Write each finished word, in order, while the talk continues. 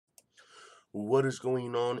What is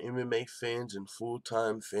going on, MMA fans and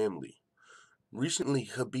full-time family? Recently,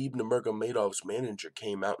 Khabib Nurmagomedov's manager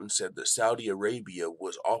came out and said that Saudi Arabia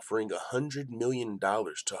was offering $100 million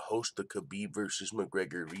to host the Khabib versus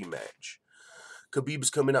McGregor rematch. Khabib is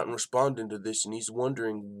coming out and responding to this, and he's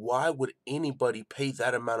wondering, why would anybody pay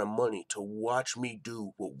that amount of money to watch me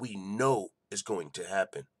do what we know is going to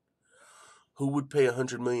happen? Who would pay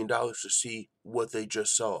 $100 million to see what they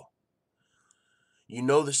just saw? You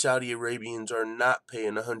know the Saudi Arabians are not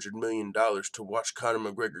paying $100 million to watch Conor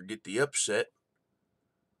McGregor get the upset.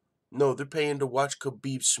 No, they're paying to watch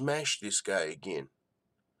Khabib smash this guy again.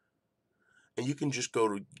 And you can just go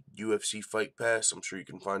to UFC Fight Pass, I'm sure you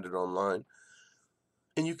can find it online,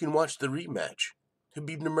 and you can watch the rematch.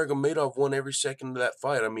 Khabib Nurmagomedov won every second of that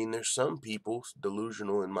fight. I mean, there's some people,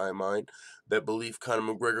 delusional in my mind, that believe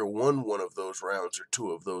Conor McGregor won one of those rounds or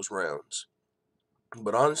two of those rounds.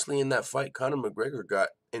 But honestly, in that fight, Conor McGregor got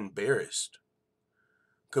embarrassed.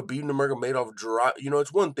 Khabib Nurmagomedov dropped.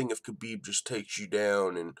 It's one thing if Khabib just takes you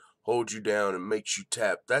down and holds you down and makes you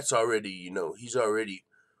tap. That's already, he's already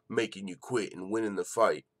making you quit and winning the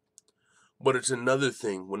fight. But it's another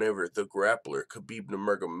thing whenever the grappler, Khabib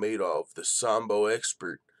Nurmagomedov, the Sambo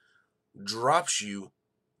expert, drops you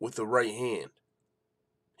with the right hand.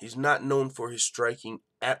 He's not known for his striking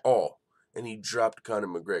at all, and he dropped Conor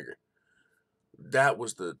McGregor. That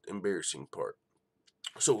was the embarrassing part.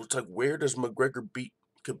 So it's like, where does McGregor beat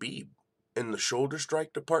Khabib? In the shoulder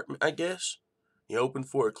strike department, I guess. He hoping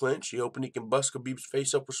for a clinch. He hoping he can bust Khabib's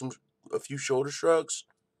face up with a few shoulder strikes.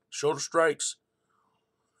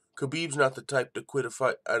 Khabib's not the type to quit a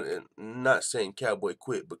fight. I'm not saying Cowboy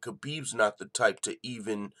quit, but Khabib's not the type to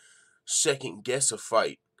even second guess a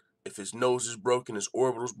fight. If his nose is broken, his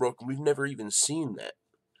orbital's broken, we've never even seen that.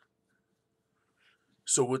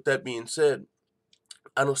 So with that being said,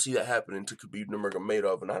 I don't see that happening to Khabib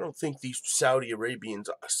Nurmagomedov, and I don't think these Saudi Arabians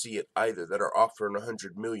see it either that are offering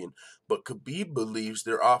 $100 million. But Khabib believes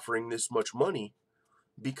they're offering this much money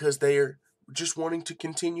because they are just wanting to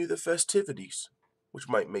continue the festivities, which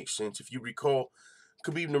might make sense. If you recall,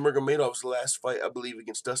 Khabib Nurmagomedov's last fight, I believe,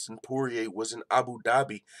 against Dustin Poirier was in Abu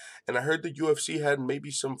Dhabi, and I heard the UFC had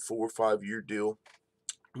maybe some 4 or 5 year deal,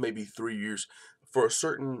 maybe 3 years. For a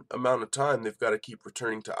certain amount of time, they've got to keep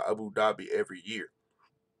returning to Abu Dhabi every year.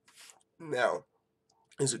 Now,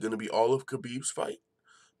 is it going to be all of Khabib's fight?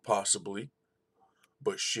 Possibly.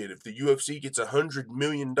 But shit, if the UFC gets $100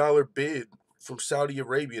 million bid from Saudi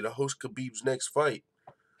Arabia to host Khabib's next fight,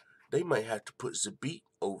 they might have to put Zabit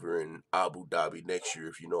over in Abu Dhabi next year,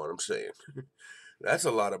 if you know what I'm saying. That's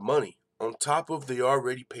a lot of money. On top of the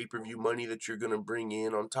already pay-per-view money that you're going to bring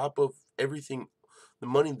in, on top of everything, the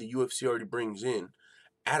money the UFC already brings in,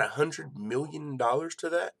 add $100 million to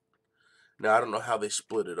that? Now, I don't know how they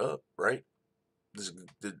split it up, right? Does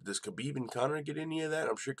Khabib and Conor get any of that?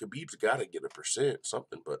 I'm sure Khabib's got to get a percent,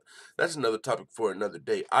 something, but that's another topic for another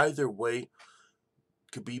day. Either way,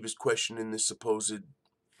 Khabib is questioning this supposed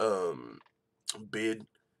bid,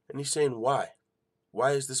 and he's saying, why?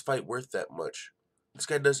 Why is this fight worth that much? This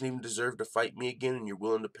guy doesn't even deserve to fight me again, and you're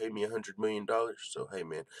willing to pay me $100 million? So, hey,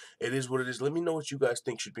 man, it is what it is. Let me know what you guys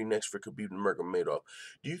think should be next for Khabib Nurmagomedov.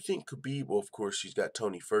 Do you think Khabib, well, of course, he's got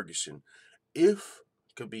Tony Ferguson. If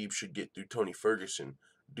Khabib should get through Tony Ferguson,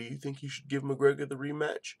 do you think he should give McGregor the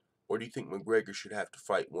rematch? Or do you think McGregor should have to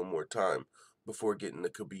fight one more time before getting the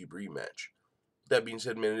Khabib rematch? That being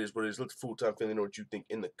said, man, it is what it is. Let the full-time family know what you think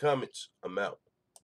in the comments. I'm out.